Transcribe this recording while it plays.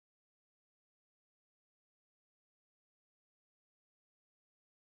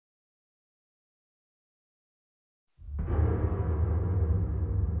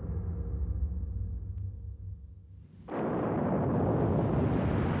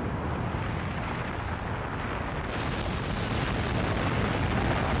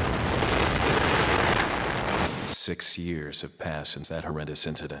6 years have passed since that horrendous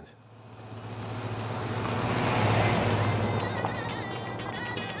incident.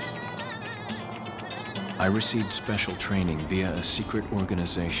 I received special training via a secret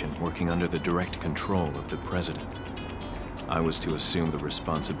organization working under the direct control of the president. I was to assume the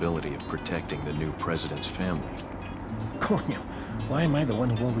responsibility of protecting the new president's family. Coño, why am I the one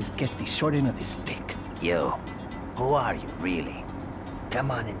who always gets the short end of the stick? You, who are you really?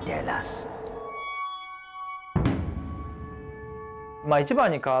 Come on and tell us.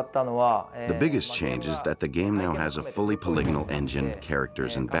 The biggest change is that the game now has a fully polygonal engine,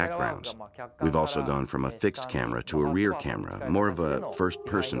 characters, and backgrounds. We've also gone from a fixed camera to a rear camera, more of a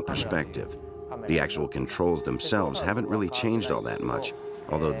first-person perspective. The actual controls themselves haven't really changed all that much,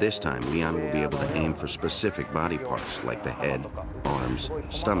 although this time Leon will be able to aim for specific body parts like the head, arms,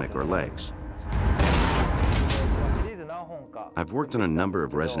 stomach, or legs. I've worked on a number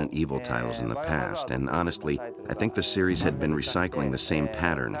of Resident Evil titles in the past, and honestly, I think the series had been recycling the same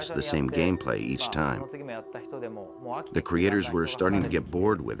patterns, the same gameplay each time. The creators were starting to get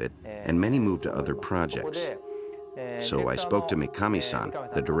bored with it, and many moved to other projects. So I spoke to Mikami-san,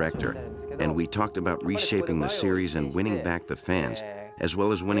 the director, and we talked about reshaping the series and winning back the fans, as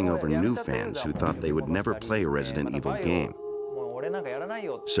well as winning over new fans who thought they would never play a Resident Evil game.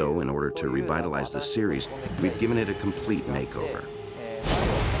 So, in order to revitalize the series, we've given it a complete makeover.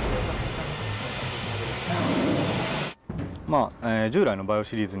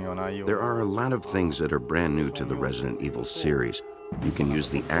 There are a lot of things that are brand new to the Resident Evil series. You can use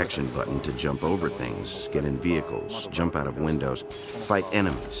the action button to jump over things, get in vehicles, jump out of windows, fight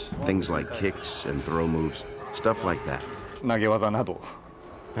enemies, things like kicks and throw moves, stuff like that.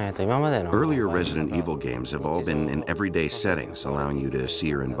 Earlier Resident Evil games have all been in everyday settings, allowing you to see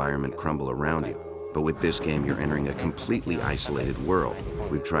your environment crumble around you. But with this game, you're entering a completely isolated world.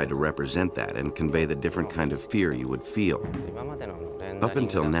 We've tried to represent that and convey the different kind of fear you would feel. Up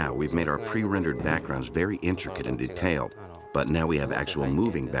until now, we've made our pre-rendered backgrounds very intricate and detailed. But now we have actual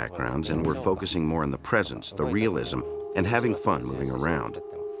moving backgrounds, and we're focusing more on the presence, the realism, and having fun moving around.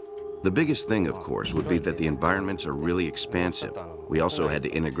 The biggest thing, of course, would be that the environments are really expansive. We also had to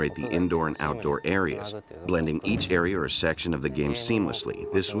integrate the indoor and outdoor areas, blending each area or section of the game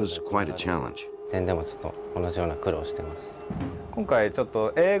seamlessly. This was quite a challenge.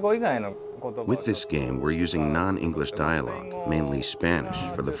 With this game, we're using non-English dialogue, mainly Spanish,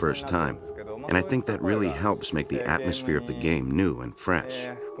 for the first time. And I think that really helps make the atmosphere of the game new and fresh.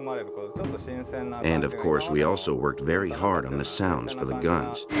 And of course, we also worked very hard on the sounds for the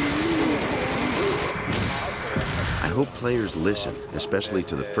guns. I hope players listen, especially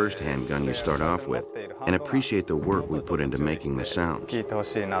to the first handgun you start off with, and appreciate the work we put into making the sounds.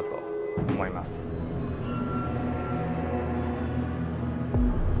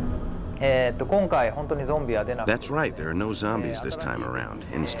 That's right, there are no zombies this time around.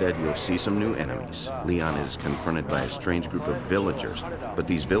 Instead, you'll see some new enemies. Leon is confronted by a strange group of villagers, but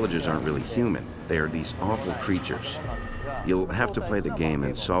these villagers aren't really human. They are these awful creatures. You'll have to play the game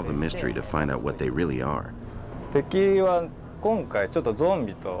and solve the mystery to find out what they really are. The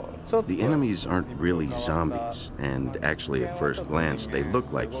enemies aren't really zombies, and actually at first glance, they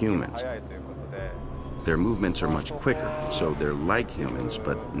look like humans. Their movements are much quicker, so they're like humans,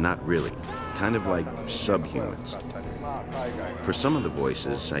 but not really. Kind of like subhumans. For some of the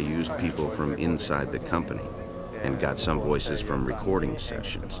voices, I used people from inside the company and got some voices from recording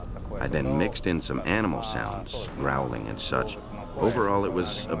sessions. I then mixed in some animal sounds, growling and such. Overall, it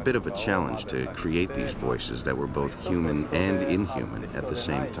was a bit of a challenge to create these voices that were both human and inhuman at the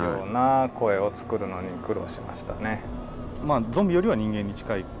same time.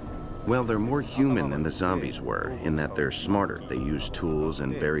 Well, they're more human than the zombies were, in that they're smarter. They use tools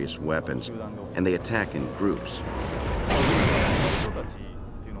and various weapons, and they attack in groups.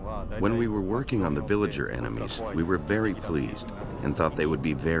 When we were working on the villager enemies, we were very pleased and thought they would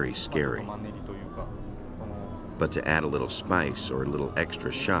be very scary. But to add a little spice or a little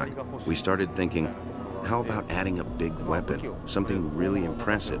extra shock, we started thinking, how about adding a big weapon, something really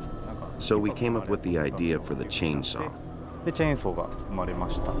impressive? So we came up with the idea for the chainsaw. でチェーンソーが生まれま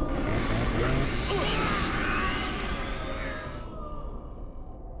した。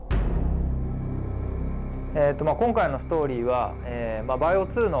今回のストーリーは、バイオ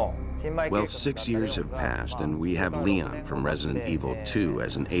2の Well, 6 years have passed, and we have Leon from Resident Evil 2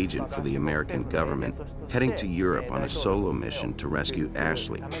 as an agent for the American government, heading to Europe on a solo mission to rescue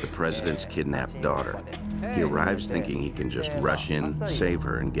Ashley, the president's kidnapped daughter. He arrives thinking he can just rush in, save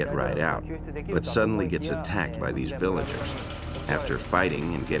her, and get right out, but suddenly gets attacked by these villagers. After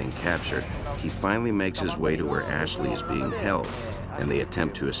fighting and getting captured, he finally makes his way to where Ashley is being held, and they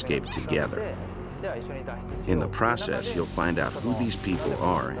attempt to escape together. In the process, you'll find out who these people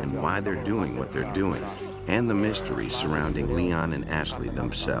are and why they're doing what they're doing, and the mystery surrounding Leon and Ashley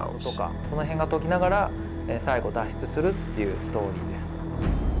themselves. その辺が解きながら最後脱出するっていうストーリーです。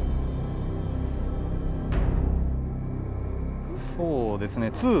そうです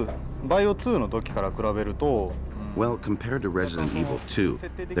ね。バイオ2の時から比べると。Well, compared to Resident Evil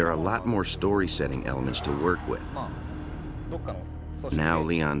 2, there are a lot more story-setting elements to work with. Now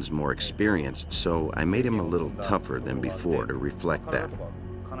Leon's more experienced, so I made him a little tougher than before to reflect that.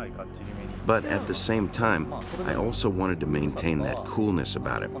 But at the same time, I also wanted to maintain that coolness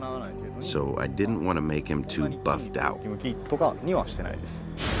about him, so I didn't want to make him too buffed out.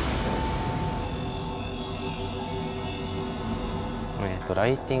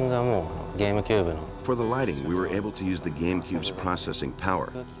 For the lighting, we were able to use the GameCube's processing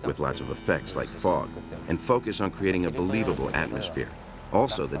power, with lots of effects like fog, and focus on creating a believable atmosphere.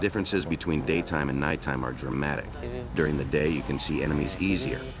 Also, the differences between daytime and nighttime are dramatic. During the day, you can see enemies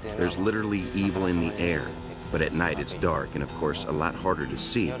easier. There's literally evil in the air. But at night, it's dark and, of course, a lot harder to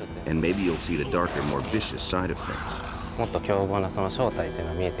see, and maybe you'll see the darker, more vicious side of things. もっと凶暴なその正体っていう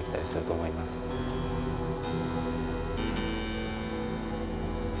のが見えてきたりすると思います。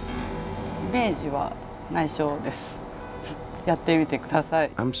イメージは内緒です。やってみてくださ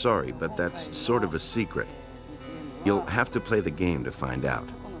い。I'm sorry, but that's sort of a secret. You'll have to play the game to find out.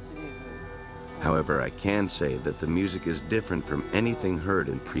 However, I can say that the music is different from anything heard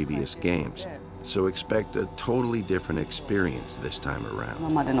in previous games, so expect a totally different experience this time around. 今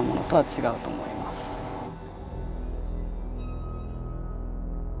までのものとは違うと思います。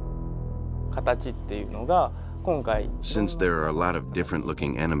形っていうのが Since there are a lot of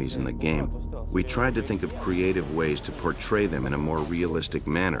different-looking enemies in the game, we tried to think of creative ways to portray them in a more realistic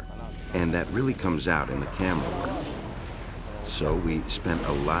manner, and that really comes out in the camera work. So we spent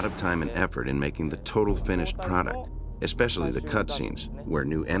a lot of time and effort in making the total finished product, especially the cutscenes, where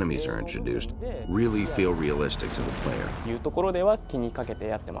new enemies are introduced, really feel realistic to the player.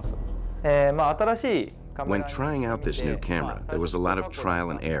 When trying out this new camera, there was a lot of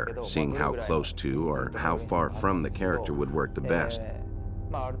trial and error, seeing how close to or how far from the character would work the best.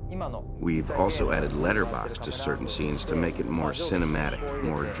 We've also added letterbox to certain scenes to make it more cinematic,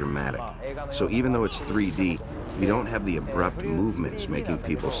 more dramatic. So even though it's 3D, we don't have the abrupt movements making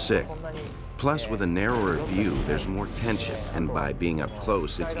people sick. Plus, with a narrower view, there's more tension, and by being up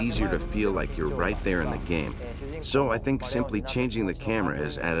close, it's easier to feel like you're right there in the game. So I think simply changing the camera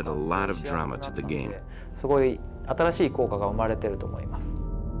has added a lot of drama to the game. すごい新しい効果が生まれていると思います。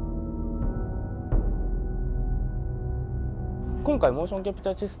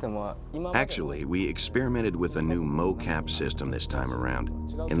Actually, we experimented with a new mocap system this time around.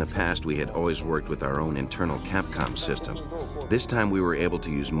 In the past, we had always worked with our own internal Capcom system. This time, we were able to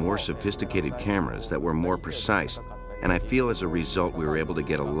use more sophisticated cameras that were more precise, and I feel as a result, we were able to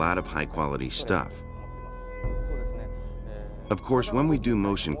get a lot of high-quality stuff. Of course, when we do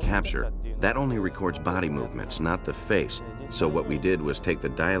motion capture, that only records body movements, not the face. So what we did was take the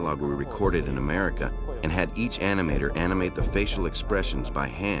dialogue we recorded in America and had each animator animate the facial expressions by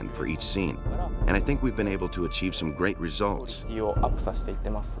hand for each scene. And I think we've been able to achieve some great results.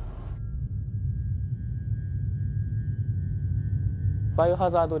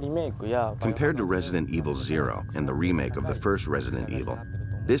 Compared to Resident Evil 0 and the remake of the first Resident Evil,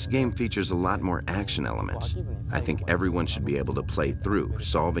 this game features a lot more action elements. I think everyone should be able to play through,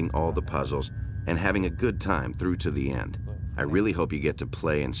 solving all the puzzles, and having a good time through to the end. I really hope you get to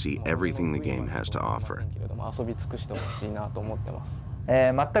play and see everything the game has to offer.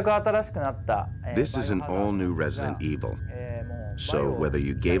 This is an all-new Resident Evil. So whether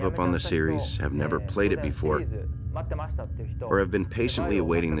you gave up on the series, have never played it before, or have been patiently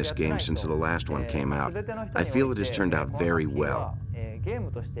awaiting this game since the last one came out, I feel it has turned out very well.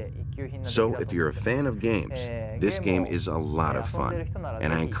 So if you're a fan of games, this game is a lot of fun,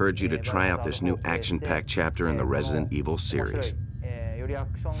 and I encourage you to try out this new action-packed chapter in the Resident Evil series.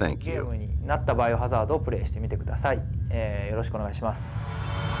 Thank you.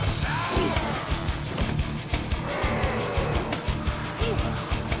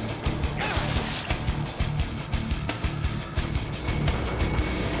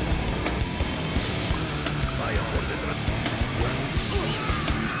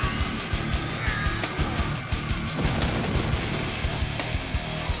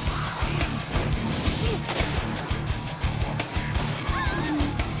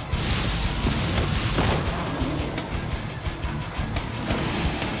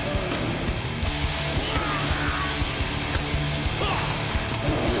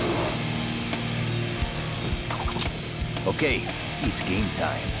 Okay, it's game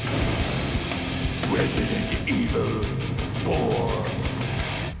time. Resident Evil 4.